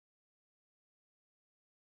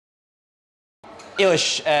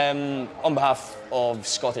Eilish, on behalf of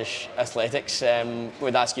Scottish Athletics,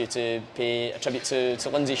 we'd ask you to pay a tribute to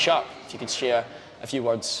Lynsey Sharp. If you could share a few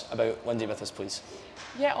words about Lynsey with us, please.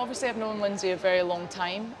 Yeah, obviously I've known Lynsey a very long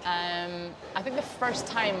time. I think the first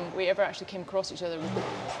time we ever actually came across each other was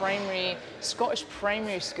the Scottish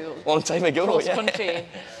primary school. Long time ago, cross yeah. country.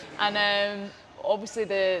 And obviously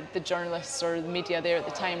the journalists or the media there at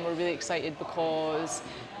the time were really excited because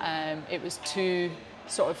it was two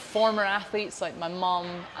sort of former athletes like my mum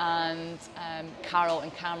and Carol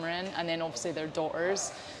and Cameron, and then obviously their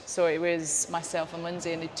daughters. So it was myself and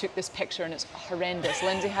Lynsey, and they took this picture and it's horrendous.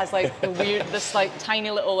 Lynsey has like this like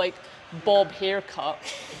tiny little like bob haircut,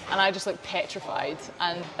 and I just like petrified.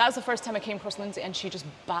 And that's the first time I came across Lynsey, and she just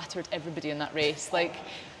battered everybody in that race. Like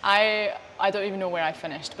I don't even know where I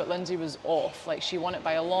finished, but Lynsey was off. Like she won it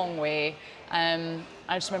by a long way. I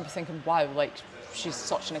just remember thinking, wow, like she's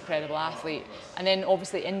such an incredible athlete. And then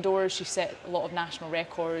obviously indoors, she set a lot of national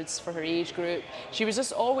records for her age group. She was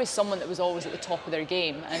just always someone that was always at the top of their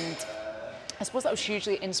game. And I suppose that was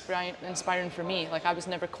hugely inspiring for me. Like I was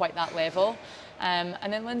never quite that level.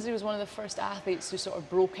 And then Lynsey was one of the first athletes who sort of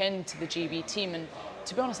broke into the GB team. And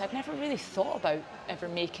to be honest, I'd never really thought about ever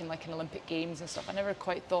making like an Olympic Games and stuff. I never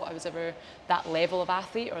quite thought I was ever that level of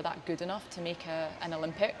athlete or that good enough to make an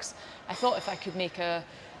Olympics. I thought if I could make a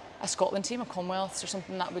Scotland team, a Commonwealths or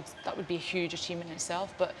something, that would be a huge achievement in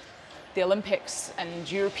itself. But the Olympics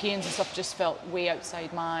and Europeans and stuff just felt way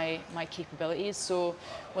outside my capabilities. So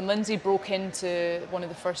when Lynsey broke into one of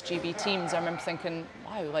the first GB teams, I remember thinking,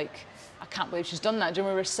 wow, like I can't believe she's done that. We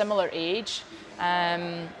were similar age.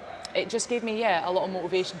 It just gave me, a lot of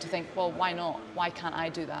motivation to think, well, why not? Why can't I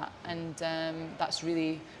do that? And that's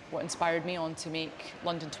really what inspired me on to make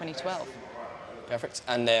London 2012. Perfect.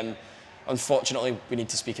 And unfortunately, we need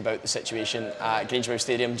to speak about the situation at Grangemouth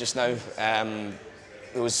Stadium just now.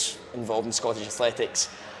 Those involved in Scottish athletics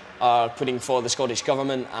are putting for the Scottish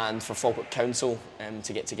Government and for Falkirk Council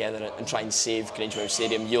to get together and try and save Grangemouth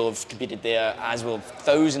Stadium. You'll have competed there, as will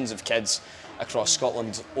thousands of kids across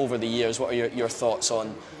Scotland over the years. What are your thoughts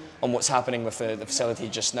on what's happening with the facility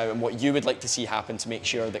just now, and what you would like to see happen to make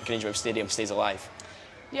sure that Grangemouth Stadium stays alive?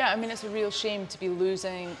 Yeah, I mean, it's a real shame to be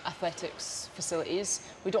losing athletics facilities.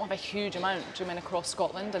 We don't have a huge amount across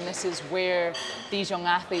Scotland, and this is where these young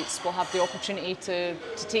athletes will have the opportunity to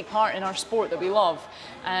take part in our sport that we love.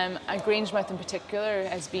 And Grangemouth in particular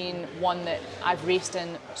has been one that I've raced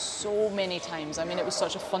in so many times. I mean, it was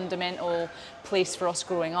such a fundamental place for us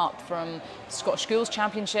growing up, from Scottish Schools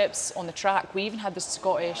Championships on the track. We even had the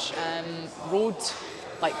Scottish road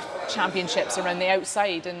championships around the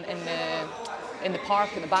outside in the park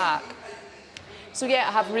at the back. So yeah,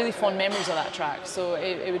 I have really fond memories of that track, so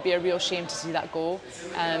it would be a real shame to see that go,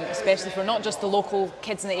 especially for not just the local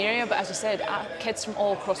kids in the area, but as I said, kids from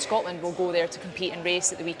all across Scotland will go there to compete and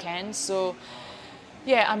race at the weekends. So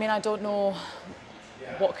yeah, I mean, I don't know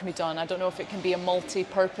what can be done. I don't know if it can be a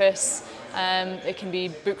multi-purpose, it can be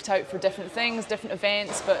booked out for different things, different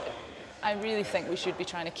events, but I really think we should be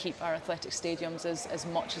trying to keep our athletic stadiums as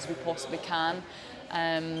much as we possibly can.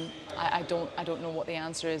 I don't know what the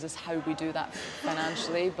answer is how we do that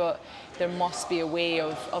financially, but there must be a way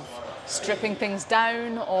of stripping things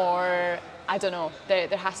down, or I don't know, there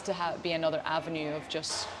has to be another avenue of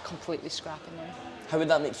just completely scrapping them. How would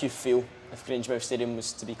that make you feel if Grangemouth Stadium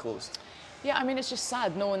was to be closed? Yeah, I mean, it's just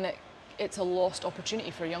sad knowing that it's a lost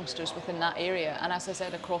opportunity for youngsters within that area, and as I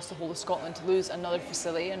said, across the whole of Scotland, to lose another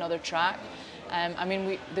facility, another track. I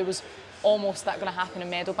mean, there was almost that going to happen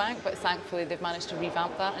in Meadowbank, but thankfully they've managed to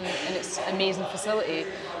revamp that, and it's an amazing facility.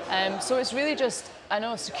 So it's really just, I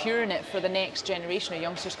know, securing it for the next generation of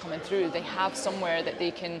youngsters coming through. They have somewhere that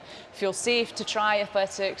they can feel safe to try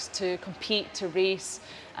athletics, to compete, to race.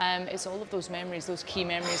 It's all of those memories, those key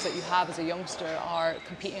memories that you have as a youngster, are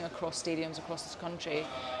competing across stadiums across this country.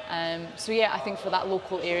 So yeah, I think for that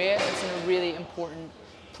local area, it's a really important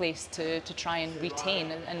place to try and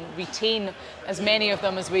retain as many of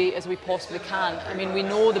them as we possibly can. I mean, we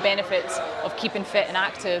know the benefits of keeping fit and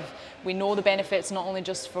active. We know the benefits not only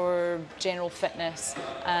just for general fitness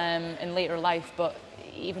in later life, but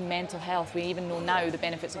even mental health. We even know now the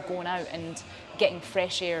benefits of going out and getting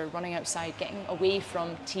fresh air, running outside, getting away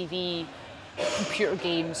from TV, computer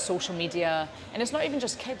games, social media. And it's not even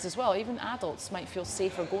just kids as well, even adults might feel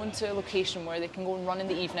safer going to a location where they can go and run in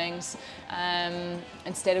the evenings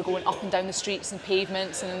instead of going up and down the streets and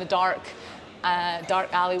pavements and in the dark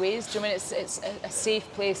alleyways. Do you know what I mean? It's a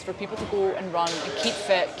safe place for people to go and run and keep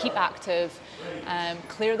fit, keep active,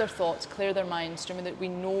 clear their thoughts, clear their minds. Do you know what I mean?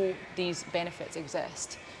 That we know these benefits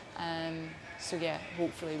exist. So yeah,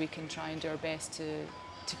 hopefully we can try and do our best to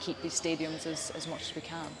to keep these stadiums as much as we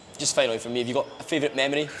can. Just finally from me, have you got a favourite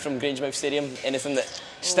memory from Grangemouth Stadium? Anything that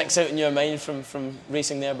sticks out in your mind from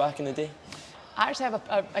racing there back in the day? I actually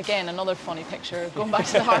have, again, another funny picture, going back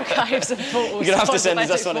to the archives of photos. You're going to have to send us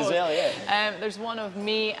this one as well, yeah. There's one of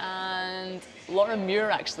me and Laura Muir,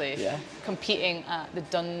 actually, competing at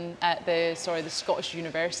the Scottish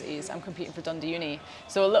universities. I'm competing for Dundee Uni,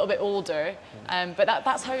 so a little bit older. But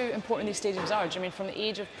that's how important these stadiums are. Do you mean from the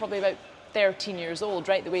age of probably about 13 years old,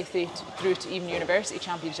 right the way through to even university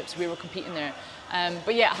championships, we were competing there.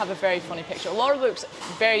 But yeah, I have a very funny picture. Laura looks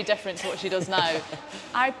very different to what she does now.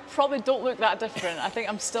 I probably don't look that different. I think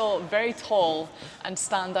I'm still very tall and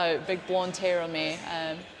stand out, big blonde hair on me.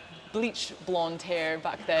 Bleached blonde hair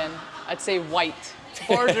back then. I'd say white,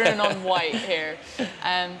 bordering on white hair.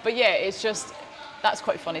 But yeah, it's just, that's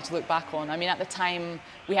quite funny to look back on. I mean, at the time,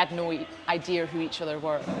 we had no idea who each other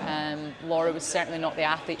were. Laura was certainly not the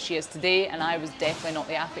athlete she is today, and I was definitely not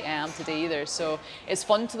the athlete I am today either. So it's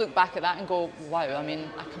fun to look back at that and go, wow, I mean,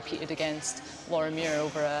 I competed against Laura Muir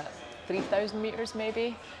over 3,000 metres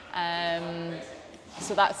maybe.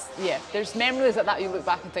 So that's, yeah, there's memories like that you look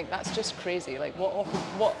back and think, that's just crazy. Like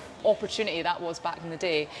what opportunity that was back in the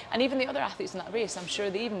day. And even the other athletes in that race, I'm sure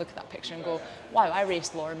they even look at that picture and go, wow, I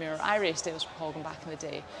raced Laura Muir, I raced Eilish McColgan back in the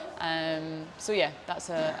day. So yeah, that's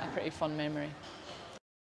a pretty fun memory.